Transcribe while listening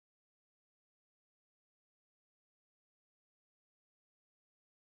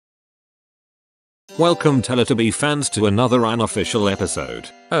Welcome Teletubby fans to another unofficial episode.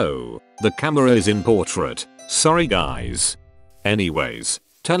 Oh, the camera is in portrait. Sorry guys. Anyways,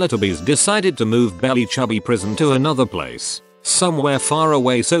 Teletubbies decided to move Belly Chubby Prison to another place. Somewhere far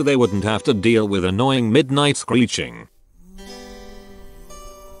away so they wouldn't have to deal with annoying midnight screeching.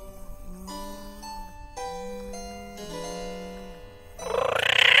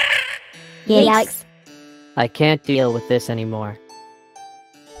 Yikes. I can't deal with this anymore.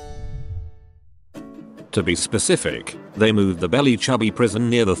 To be specific, they moved the Belly Chubby Prison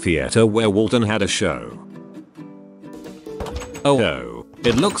near the theater where Walton had a show. Oh,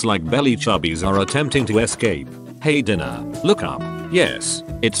 it looks like Belly Chubbies are attempting to escape. Hey dinner, look up. Yes,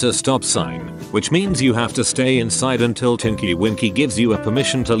 it's a stop sign, which means you have to stay inside until Tinky Winky gives you a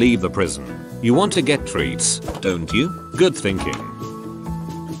permission to leave the prison. You want to get treats, don't you? Good thinking.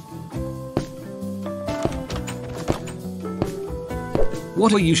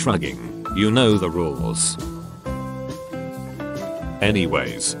 What are you shrugging? You know the rules.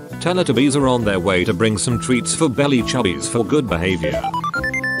 Anyways, Teletubbies are on their way to bring some treats for Belly Chubbies for good behavior.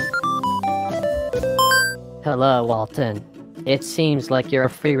 Hello, Walton. It seems like you're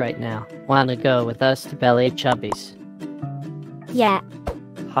free right now. Wanna go with us to Belly Chubbies? Yeah.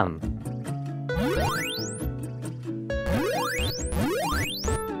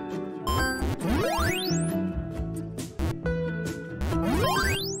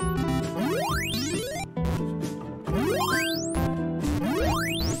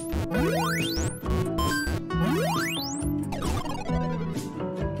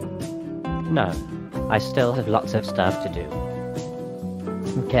 No, I still have lots of stuff to do.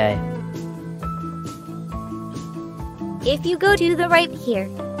 Okay. If you go to the right here,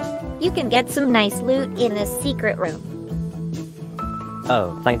 you can get some nice loot in this secret room.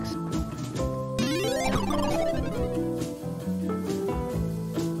 Oh, thanks.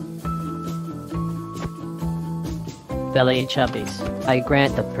 Belly Chubbies, I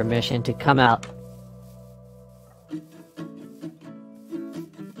grant the permission to come out.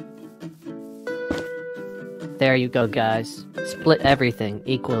 There you go guys. Split everything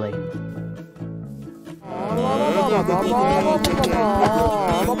equally.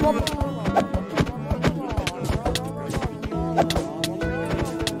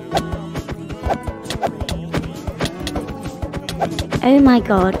 Oh my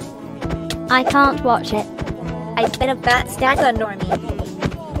god. I can't watch it. I spit a fat stack on Normie.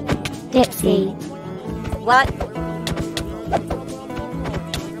 Dipsy. What?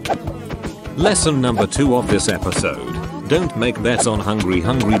 Lesson number 2 of this episode. Don't make bets on hungry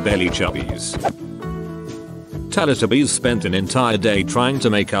Belly Chubbies. Teletubbies spent an entire day trying to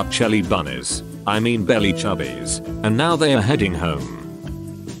make up Belly Chubbies, and now they are heading home.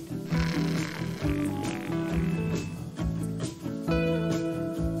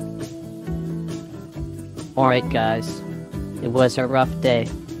 Alright guys. It was a rough day.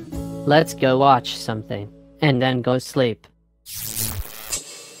 Let's go watch something, and then go sleep.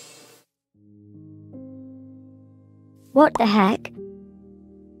 What the heck?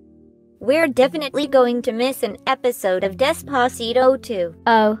 We're definitely going to miss an episode of Despacito 2.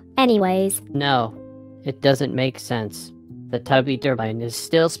 Oh, anyways. No, it doesn't make sense. The tubby turbine is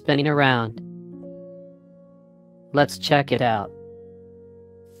still spinning around. Let's check it out.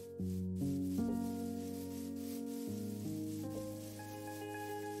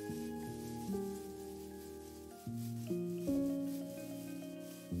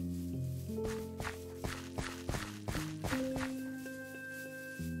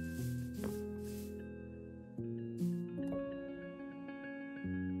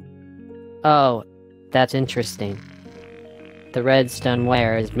 Oh, that's interesting. The redstone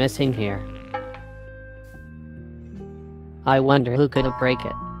wire is missing here. I wonder who could break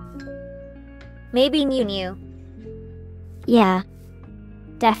it. Maybe Nunu. Yeah.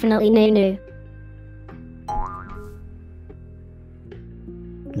 Definitely Nunu.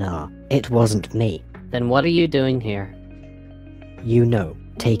 No, it wasn't me. Then what are you doing here? You know,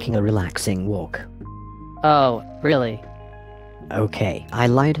 taking a relaxing walk. Oh, really? Okay, I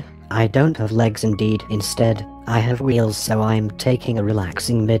lied. I don't have legs indeed. Instead, I have wheels, so I'm taking a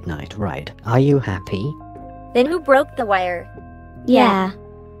relaxing midnight ride. Are you happy? Then who broke the wire? Yeah.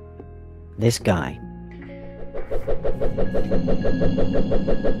 This guy.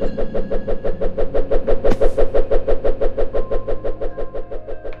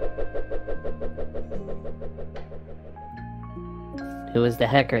 Who the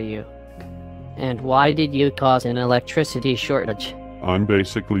heck are you? And why did you cause an electricity shortage? I'm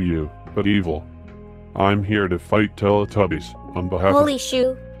basically you, but evil. I'm here to fight Teletubbies on behalf Holy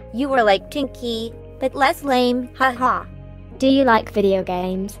shoo, you were like Tinky, but less lame, haha. Do you like video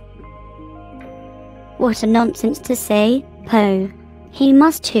games? What a nonsense to say, Poe. He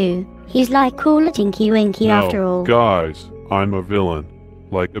must too. He's like cooler Tinky Winky after all. Guys, I'm a villain.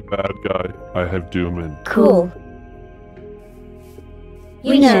 Like a bad guy, I have Doom and... Cool.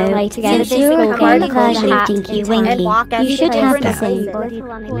 You know, since you're a cool version of Tinky Winky, you should have the same.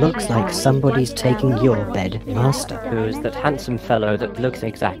 Looks like somebody's taking your bed, Master. Who's that handsome fellow that looks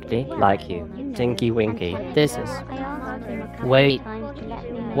exactly like you? Tinky Winky. This is... Wait.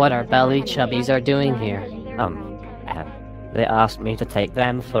 What our belly chubbies are doing here? They asked me to take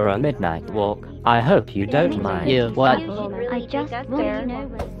them for a midnight walk. I hope you don't mind. You what? I just want to know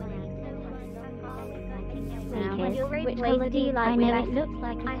which color do you like? I know it looks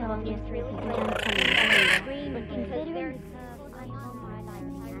like a song.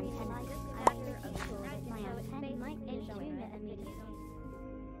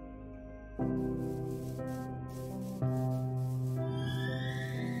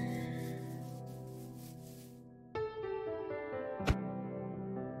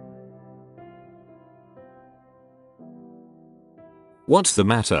 What's the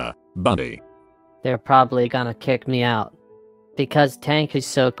matter, buddy? They're probably gonna kick me out. Because Tank is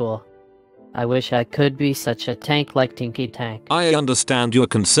so cool. I wish I could be such a tank like Tinky Tank. I understand your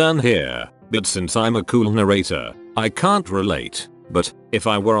concern here, but since I'm a cool narrator, I can't relate. But if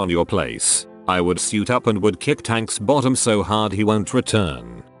I were on your place, I would suit up and would kick Tank's bottom so hard he won't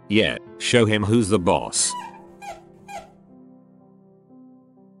return. Yeah, show him who's the boss.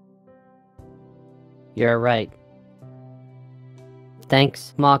 You're right.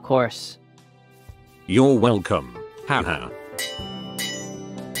 Thanks, mock horse. You're welcome. Haha.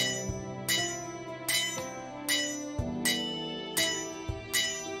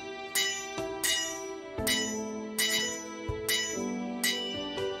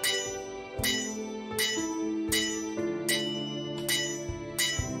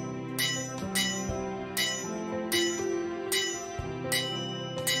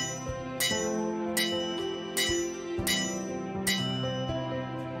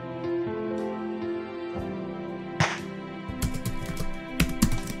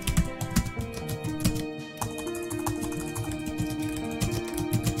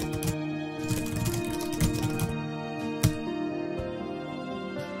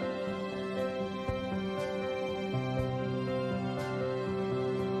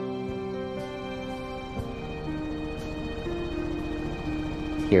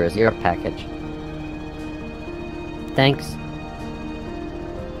 Here is your package. Thanks.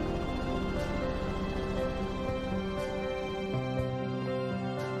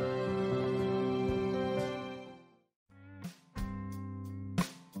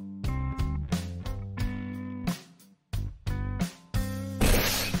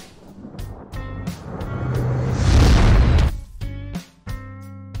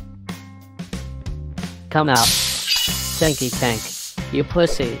 Come out, Tinky Tank. You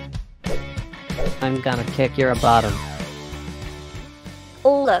pussy. I'm gonna kick your bottom.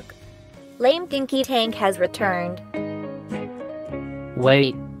 Oh look. Lame Tinky Tank has returned.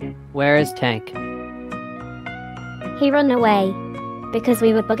 Wait, where is Tank? He ran away. Because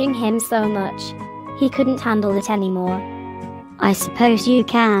we were bugging him so much. He couldn't handle it anymore. I suppose you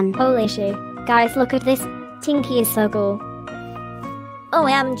can. Holy shit. Guys, look at this. Tinky is so cool.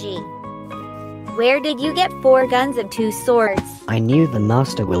 OMG. Where did you get 4 guns and 2 swords? I knew the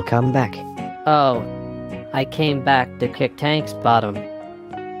Master will come back. Oh, I came back to kick Tank's bottom.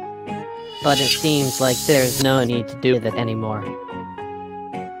 But it seems like there's no need to do that anymore.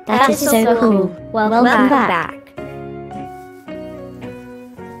 That is so cool. Welcome back.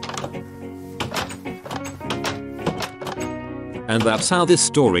 And that's how this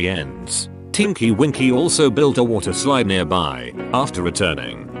story ends. Tinky Winky also built a water slide nearby, after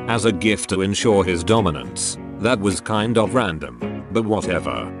returning, as a gift to ensure his dominance. That was kind of random, but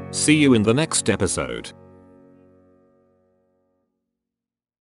whatever. See you in the next episode.